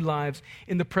godly lives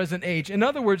in the present age. In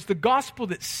other words, the gospel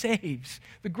that saves,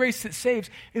 the grace that saves,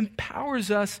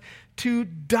 empowers us to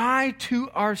die to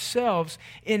ourselves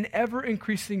in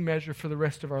ever-increasing measure for the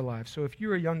rest of our lives. So if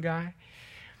you're a young guy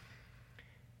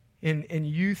and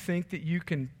you think that you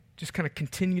can just kind of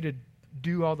continue to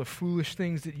do all the foolish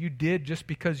things that you did just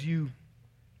because you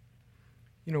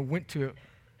went to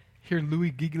hear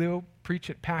Louis Giglio preach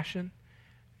at Passion,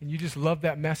 and you just love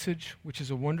that message, which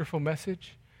is a wonderful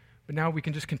message, but now we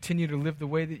can just continue to live the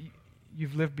way that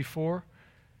you've lived before,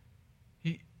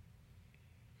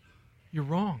 you're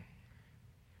wrong.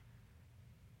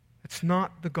 It's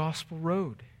not the gospel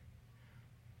road.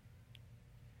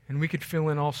 And we could fill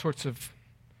in all sorts of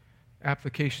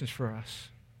applications for us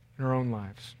in our own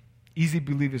lives. Easy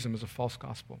believism is a false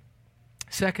gospel.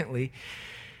 Secondly,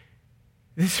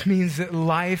 this means that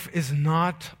life is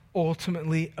not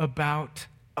ultimately about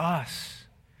us.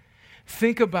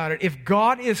 Think about it. If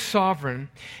God is sovereign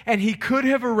and He could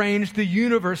have arranged the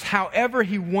universe however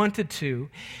He wanted to,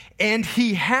 and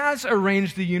He has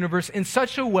arranged the universe in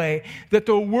such a way that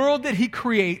the world that He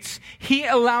creates, He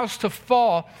allows to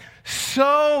fall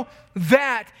so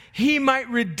that He might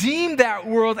redeem that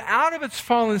world out of its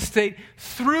fallen state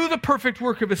through the perfect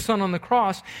work of His Son on the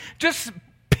cross, just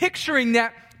picturing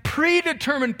that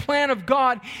predetermined plan of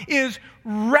God is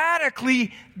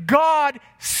radically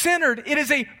God-centered. It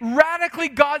is a radically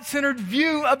God-centered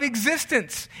view of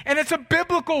existence, and it's a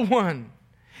biblical one.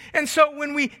 And so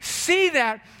when we see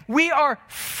that, we are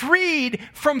freed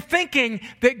from thinking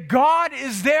that God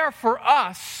is there for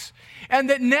us, and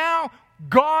that now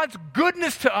God's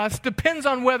goodness to us depends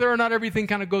on whether or not everything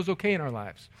kind of goes okay in our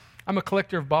lives. I'm a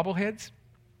collector of bobbleheads.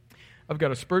 I've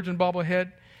got a Spurgeon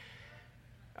bobblehead.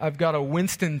 I've got a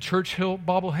Winston Churchill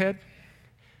bobblehead.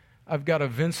 I've got a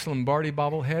Vince Lombardi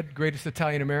bobblehead, greatest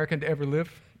Italian American to ever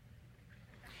live.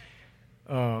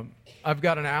 I've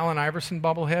got an Allen Iverson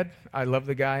bobblehead. I love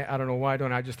the guy. I don't know why I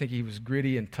don't. I just think he was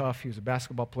gritty and tough. He was a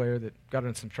basketball player that got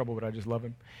in some trouble, but I just love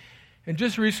him. And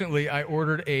just recently, I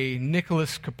ordered a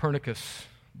Nicholas Copernicus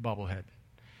bobblehead.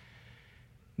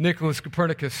 Nicholas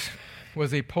Copernicus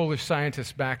was a Polish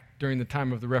scientist back during the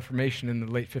time of the Reformation in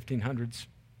the late 1500s.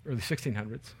 Early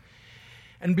 1600s.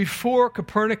 And before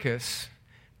Copernicus,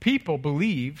 people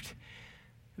believed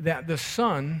that the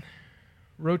sun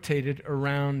rotated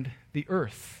around the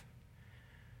earth.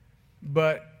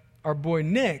 But our boy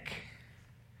Nick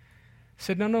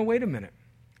said, no, wait a minute.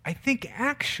 I think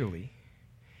actually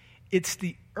it's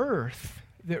the earth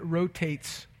that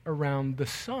rotates around the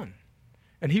sun.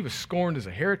 And he was scorned as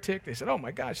a heretic. They said, oh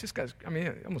my gosh, this guy's,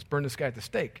 I almost burned this guy at the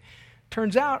stake.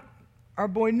 Turns out our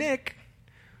boy Nick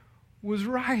was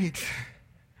right.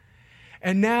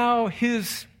 And now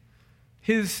his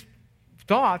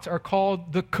thoughts are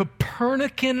called the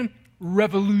Copernican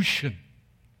Revolution.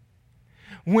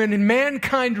 When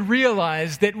mankind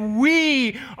realized that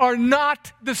we are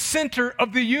not the center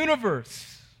of the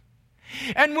universe.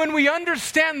 And when we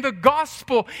understand the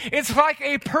gospel, it's like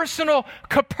a personal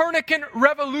Copernican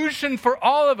revolution for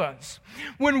all of us.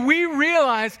 When we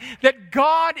realize that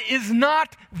God is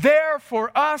not there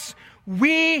for us,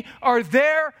 we are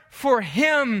there for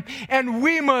Him, and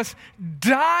we must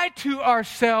die to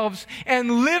ourselves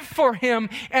and live for Him,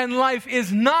 and life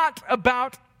is not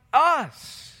about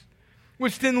us.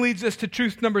 Which then leads us to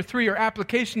truth number 3, or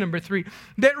application number 3,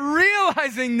 that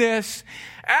realizing this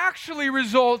actually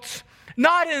results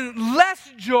not in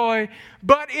less joy,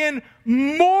 but in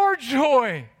more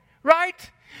joy, right?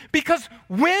 Because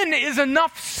when is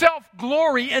enough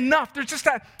self-glory enough? There's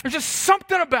just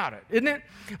something about it, isn't it?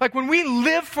 Like when we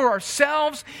live for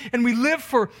ourselves and we live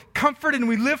for comfort and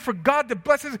we live for God to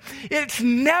bless us, it's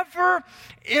never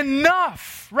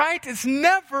enough, right? It's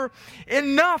never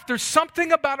enough. There's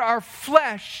something about our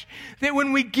flesh that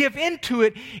when we give into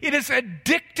it, it is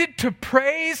addicted to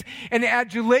praise and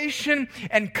adulation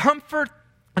and comfort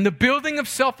and the building of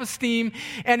self-esteem,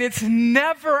 and it's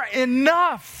never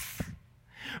enough.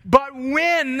 But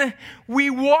when we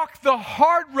walk the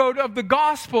hard road of the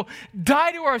gospel,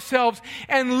 die to ourselves,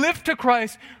 and live to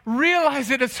Christ, realize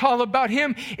that it's all about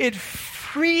Him, it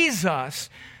frees us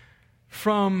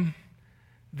from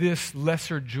this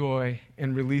lesser joy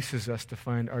and releases us to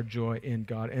find our joy in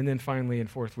God. And then finally and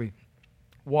fourthly,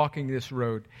 walking this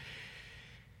road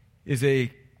is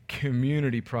a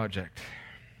community project.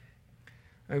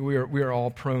 We are all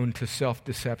prone to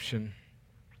self-deception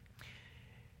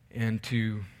and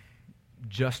to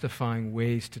justifying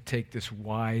ways to take this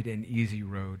wide and easy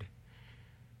road.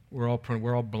 we're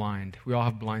all blind. We all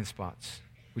have blind spots,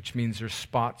 which means there's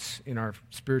spots in our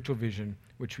spiritual vision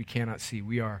which we cannot see.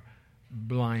 We are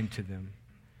blind to them.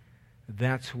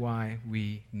 That's why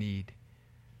we need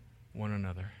one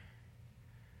another.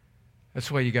 That's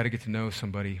why you got to get to know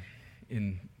somebody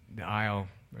in the aisle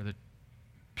or the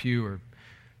pew or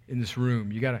in this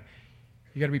room. You got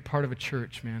to be part of a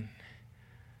church, man.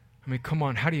 I mean, come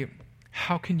on.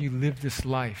 How can you live this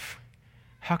life?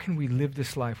 How can we live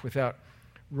this life without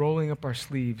rolling up our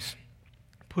sleeves,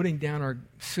 putting down our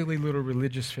silly little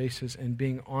religious faces, and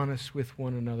being honest with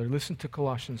one another? Listen to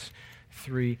Colossians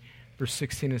 3, verse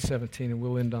 16 and 17, and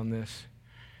we'll end on this.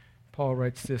 Paul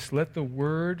writes this: "Let the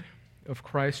word of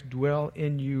Christ dwell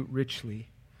in you richly,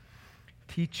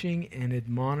 teaching and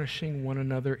admonishing one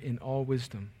another in all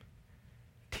wisdom."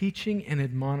 Teaching and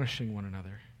admonishing one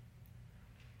another.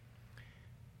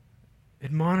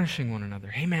 Admonishing one another.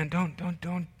 Hey man, don't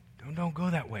go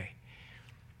that way.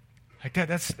 Like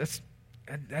that's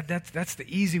the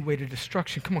easy way to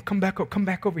destruction. Come on, come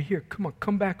back over here.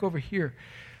 Come back over here.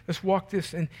 Let's walk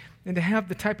this, and to have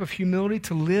the type of humility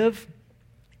to live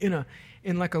in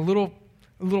like a little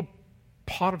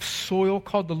pot of soil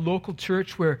called the local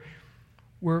church, where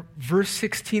verse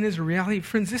 16 is a reality.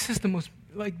 Friends, this is the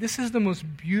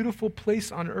most beautiful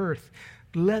place on earth.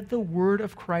 Let the word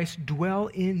of Christ dwell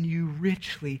in you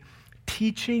richly,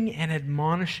 teaching and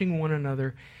admonishing one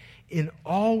another in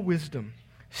all wisdom,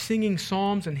 singing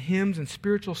psalms and hymns and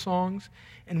spiritual songs,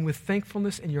 and with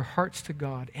thankfulness in your hearts to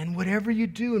God. And whatever you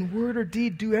do in word or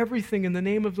deed, do everything in the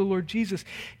name of the Lord Jesus,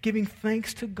 giving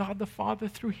thanks to God the Father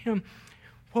through him.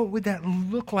 What would that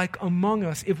look like among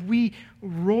us if we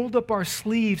rolled up our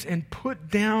sleeves and put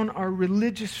down our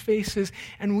religious faces,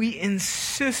 and we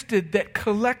insisted that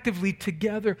collectively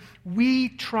together we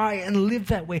try and live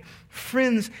that way?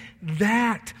 Friends,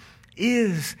 that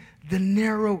is the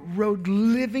narrow road,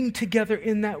 living together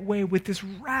in that way with this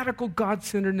radical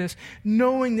God-centeredness,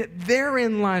 knowing that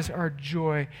therein lies our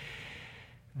joy.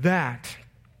 That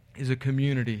is a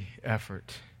community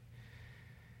effort.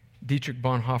 Dietrich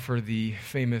Bonhoeffer, the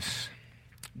famous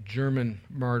German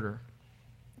martyr,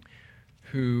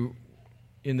 who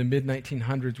in the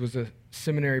mid-1900s was a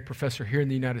seminary professor here in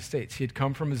the United States. He had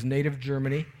come from his native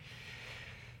Germany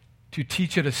to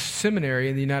teach at a seminary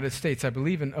in the United States, I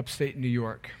believe in upstate New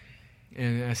York.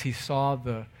 And as he saw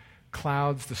the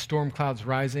storm clouds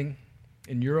rising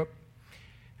in Europe,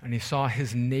 and he saw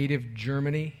his native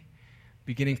Germany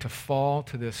beginning to fall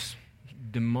to this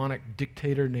demonic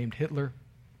dictator named Hitler,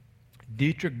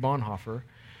 Dietrich Bonhoeffer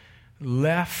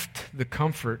left the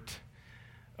comfort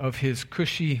of his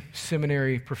cushy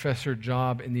seminary professor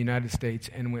job in the United States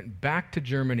and went back to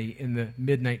Germany in the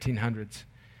mid-1900s,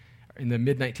 in the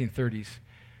mid-1930s,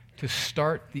 to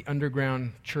start the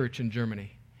underground church in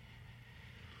Germany.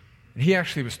 And he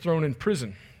actually was thrown in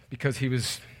prison because he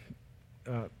was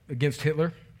against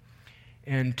Hitler.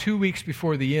 And 2 weeks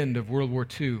before the end of World War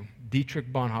II,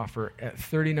 Dietrich Bonhoeffer, at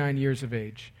 39 years of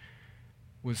age,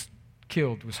 was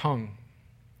hung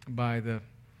by the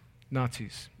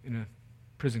Nazis in a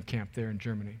prison camp there in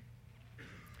Germany.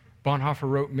 Bonhoeffer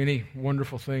wrote many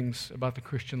wonderful things about the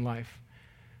Christian life,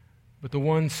 but the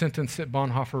one sentence that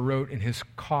Bonhoeffer wrote in his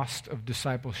Cost of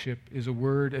Discipleship is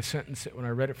a sentence that when I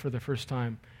read it for the first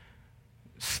time,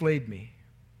 slayed me.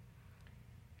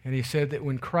 And he said that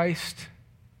when Christ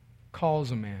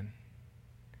calls a man,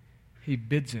 he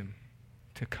bids him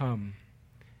to come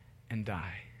and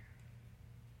die.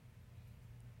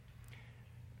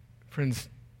 Friends,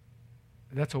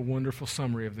 that's a wonderful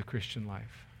summary of the Christian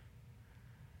life.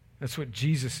 That's what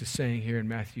Jesus is saying here in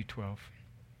Matthew 12.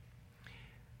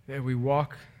 That we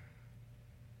walk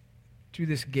through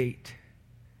this gate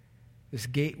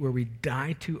where we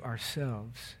die to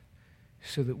ourselves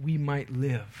so that we might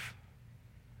live,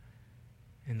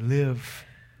 and live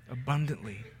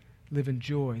abundantly, live in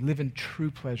joy, live in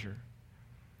true pleasure.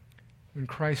 When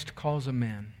Christ calls a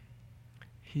man,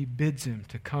 he bids him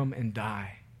to come and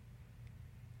die.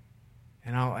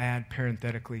 And I'll add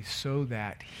parenthetically, so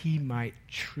that he might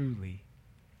truly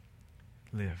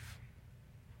live.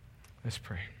 Let's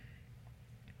pray.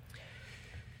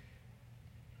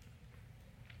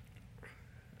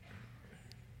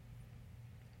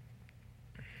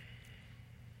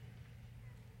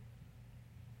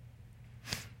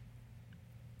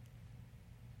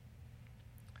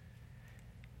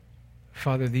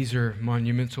 Father, these are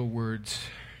monumental words.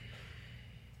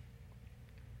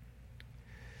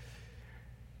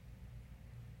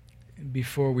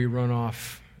 Before we run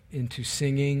off into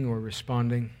singing or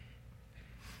responding,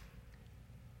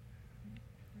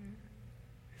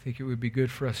 I think it would be good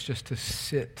for us just to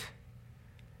sit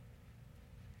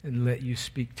and let you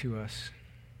speak to us.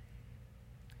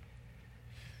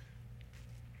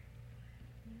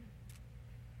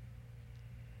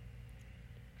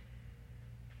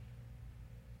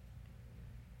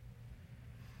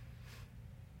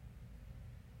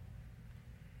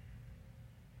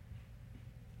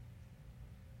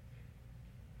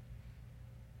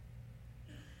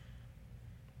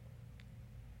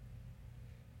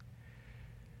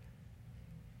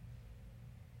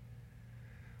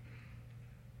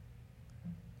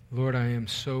 Lord, I am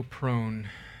so prone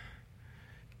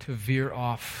to veer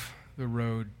off the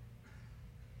road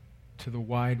to the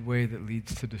wide way that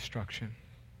leads to destruction.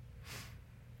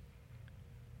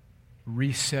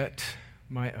 Reset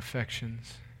my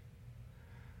affections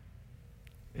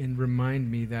and remind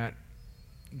me that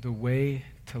the way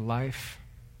to life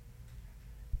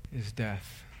is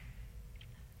death.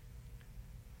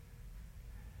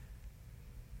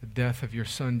 The death of your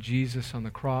Son Jesus on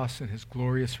the cross and his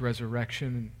glorious resurrection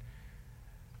and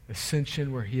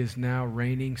ascension, where he is now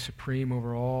reigning supreme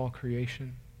over all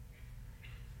creation.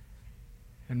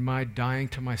 And my dying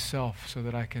to myself so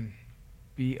that I can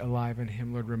be alive in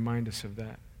him. Lord, remind us of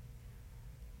that.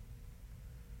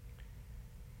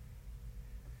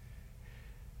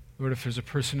 Lord, if there's a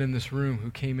person in this room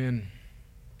who came in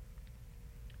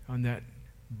on that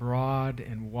broad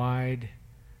and wide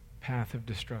path of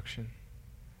destruction,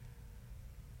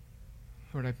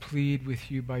 Lord, I plead with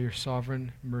you by your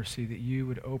sovereign mercy that you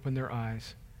would open their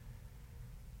eyes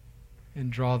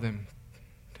and draw them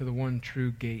to the one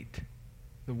true gate,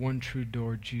 the one true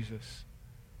door, Jesus.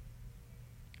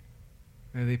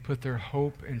 May they put their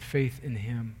hope and faith in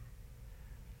him.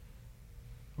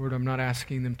 Lord, I'm not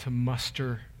asking them to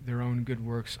muster their own good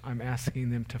works. I'm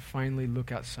asking them to finally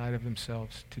look outside of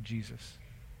themselves to Jesus.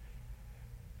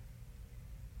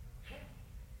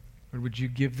 Lord, would you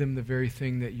give them the very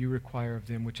thing that you require of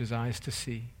them, which is eyes to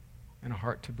see and a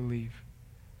heart to believe?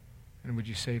 And would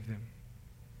you save them?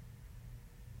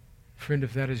 Friend,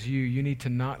 if that is you, you need to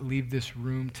not leave this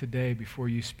room today before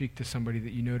you speak to somebody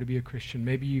that you know to be a Christian.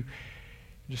 Maybe you,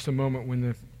 in just a moment when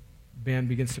the band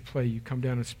begins to play, you come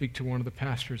down and speak to one of the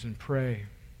pastors and pray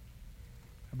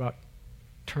about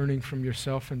turning from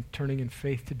yourself and turning in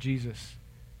faith to Jesus.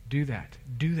 Do that.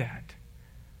 Do that.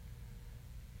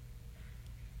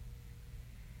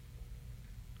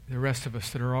 The rest of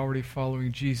us that are already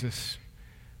following Jesus,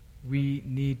 we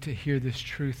need to hear this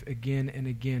truth again and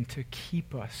again to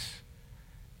keep us.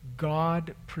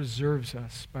 God preserves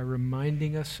us by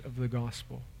reminding us of the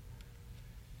gospel.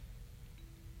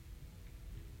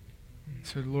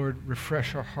 So, Lord,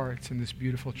 refresh our hearts in this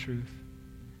beautiful truth.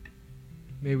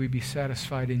 May we be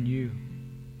satisfied in you,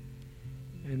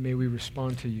 and may we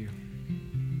respond to you.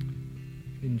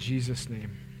 In Jesus'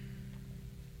 name,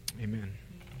 amen.